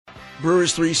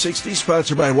Brewers 360,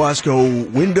 sponsored by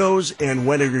Wasco Windows and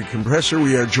Wendiger Compressor.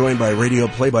 We are joined by radio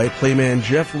play-by-play man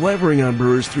Jeff Levering on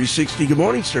Brewers 360. Good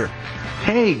morning, sir.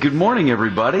 Hey, good morning,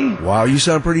 everybody. Wow, you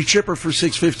sound pretty chipper for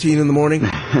 6:15 in the morning.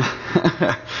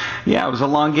 Yeah, it was a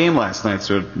long game last night,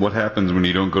 so what happens when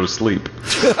you don't go to sleep?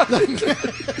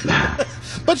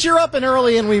 But you're up and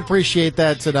early, and we appreciate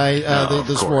that tonight,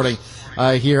 this morning,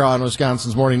 here on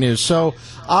Wisconsin's Morning News. So,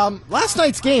 last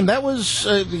night's game, that was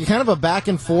kind of a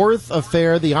back-and-forth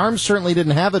affair. The Arms certainly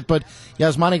didn't have it, but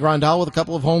Yasmani Grandal with a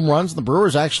couple of home runs. The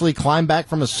Brewers actually climbed back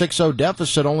from a 6-0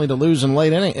 deficit, only to lose in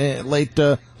late in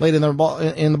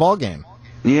the ball game.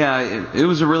 Yeah, it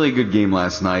was a really good game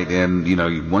last night,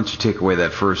 and once you take away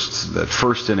that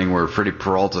first inning where Freddie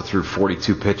Peralta threw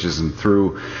 42 pitches and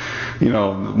threw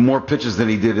more pitches than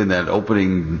he did in that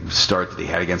opening start that he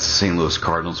had against the St. Louis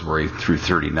Cardinals, where he threw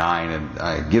 39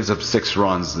 and gives up 6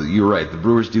 runs. You're right, the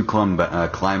Brewers do climb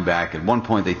back. At one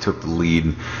point, they took the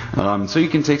lead, so you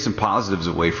can take some positives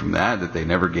away from that they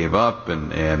never gave up,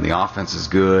 and the offense is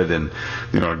good. And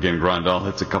again, Grandal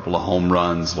hits a couple of home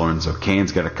runs. Lorenzo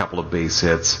Cain's got a couple of base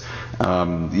hits.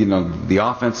 The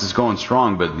offense is going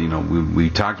strong, but we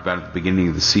talked about at the beginning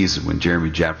of the season when Jeremy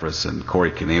Jeffress and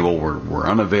Corey Knebel were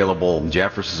unavailable.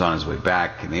 Jeffress is on his way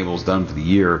back. Knebel's done for the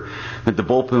year. But the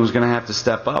bullpen was going to have to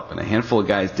step up, and a handful of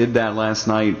guys did that last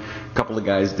night. A couple of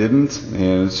guys didn't,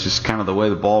 and it's just kind of the way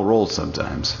the ball rolls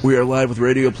sometimes. We are live with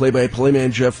radio play-by-play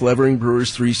man Jeff Levering,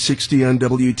 Brewers 360 on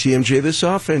WTMJ. This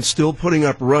offense still putting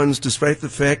up runs despite the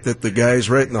fact that the guys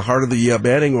right in the heart of the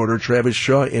batting order, Travis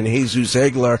Shaw and Jesus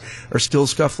Aguilar, are still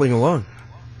scuffling along.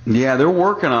 Yeah, they're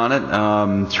working on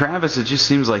it. Travis, it just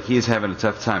seems like he's having a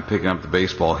tough time picking up the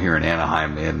baseball here in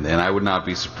Anaheim, and I would not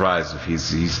be surprised if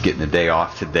he's getting a day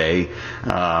off today.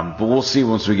 But we'll see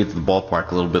once we get to the ballpark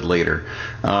a little bit later.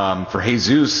 For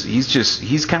Jesus,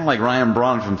 he's kind of like Ryan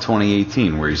Braun from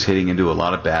 2018, where he's hitting into a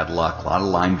lot of bad luck, a lot of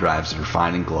line drives that are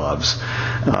finding gloves.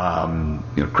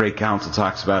 Craig Counsell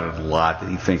talks about it a lot, that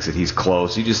he thinks that he's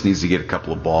close. He just needs to get a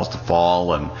couple of balls to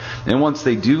fall, and once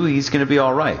they do, he's going to be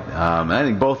all right. And I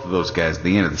think both of those guys at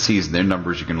the end of the season, their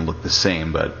numbers are going to look the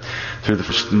same, but through the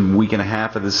first week and a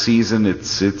half of the season,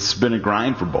 it's been a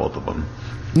grind for both of them.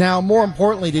 Now, more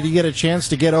importantly, did you get a chance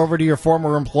to get over to your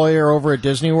former employer over at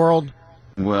Disney World?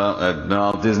 Well,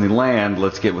 no, Disneyland.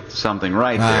 Let's get with something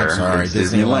right there. Sorry, it's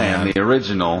Disneyland, the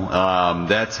original.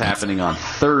 That's happening on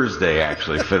Thursday,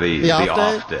 actually, for the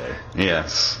off day.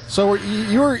 Yes. So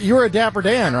you were a Dapper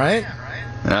Dan, right?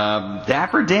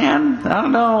 Dapper Dan? I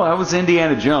don't know. I was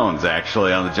Indiana Jones,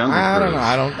 actually, on the Jungle Cruise. I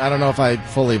don't know. I don't know if I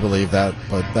fully believe that,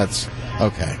 but that's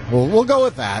okay. We'll go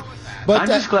with that. But I'm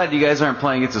just glad you guys aren't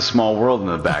playing It's a Small World in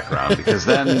the background, because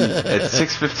then at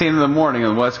 6:15 in the morning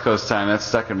on West Coast time, that's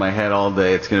stuck in my head all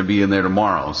day. It's going to be in there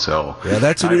tomorrow. So yeah,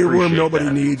 that's an earworm nobody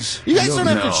needs. You guys don't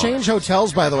have to change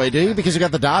hotels, by the way, do you? Because you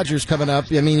got the Dodgers coming up.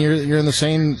 I mean, you're in the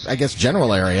same, I guess,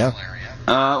 general area.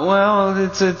 Well,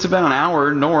 it's about an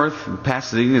hour north.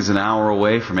 Pasadena is an hour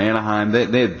away from Anaheim.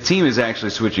 The team is actually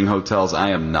switching hotels.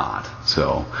 I am not.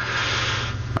 So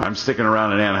I'm sticking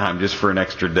around in Anaheim just for an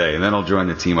extra day, and then I'll join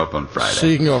the team up on Friday. So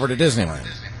you can go over to Disneyland.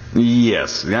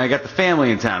 Yes. I got the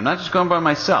family in town. I'm not just going by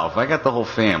myself. I got the whole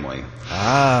family.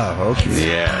 Ah, okay.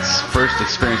 Yes. First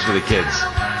experience for the kids.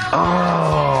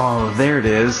 Oh, there it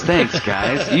is. Thanks,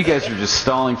 guys. You guys are just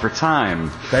stalling for time.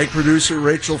 Thank producer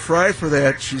Rachel Fry for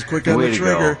that. She's quick on the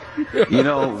trigger.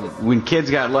 When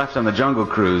kids got left on the Jungle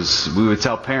Cruise, we would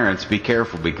tell parents, be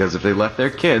careful, because if they left their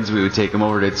kids, we would take them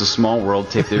over to It's a Small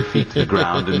World, tape their feet to the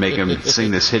ground, and make them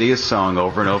sing this hideous song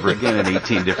over and over again in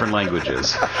 18 different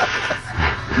languages.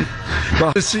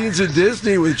 Behind the scenes at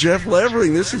Disney with Jeff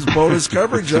Levering. This is bonus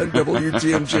coverage on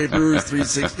WTMJ Brewers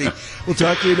 360. We'll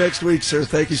talk to you next week, sir.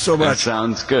 Thank you so much. That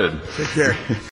sounds good. Take care.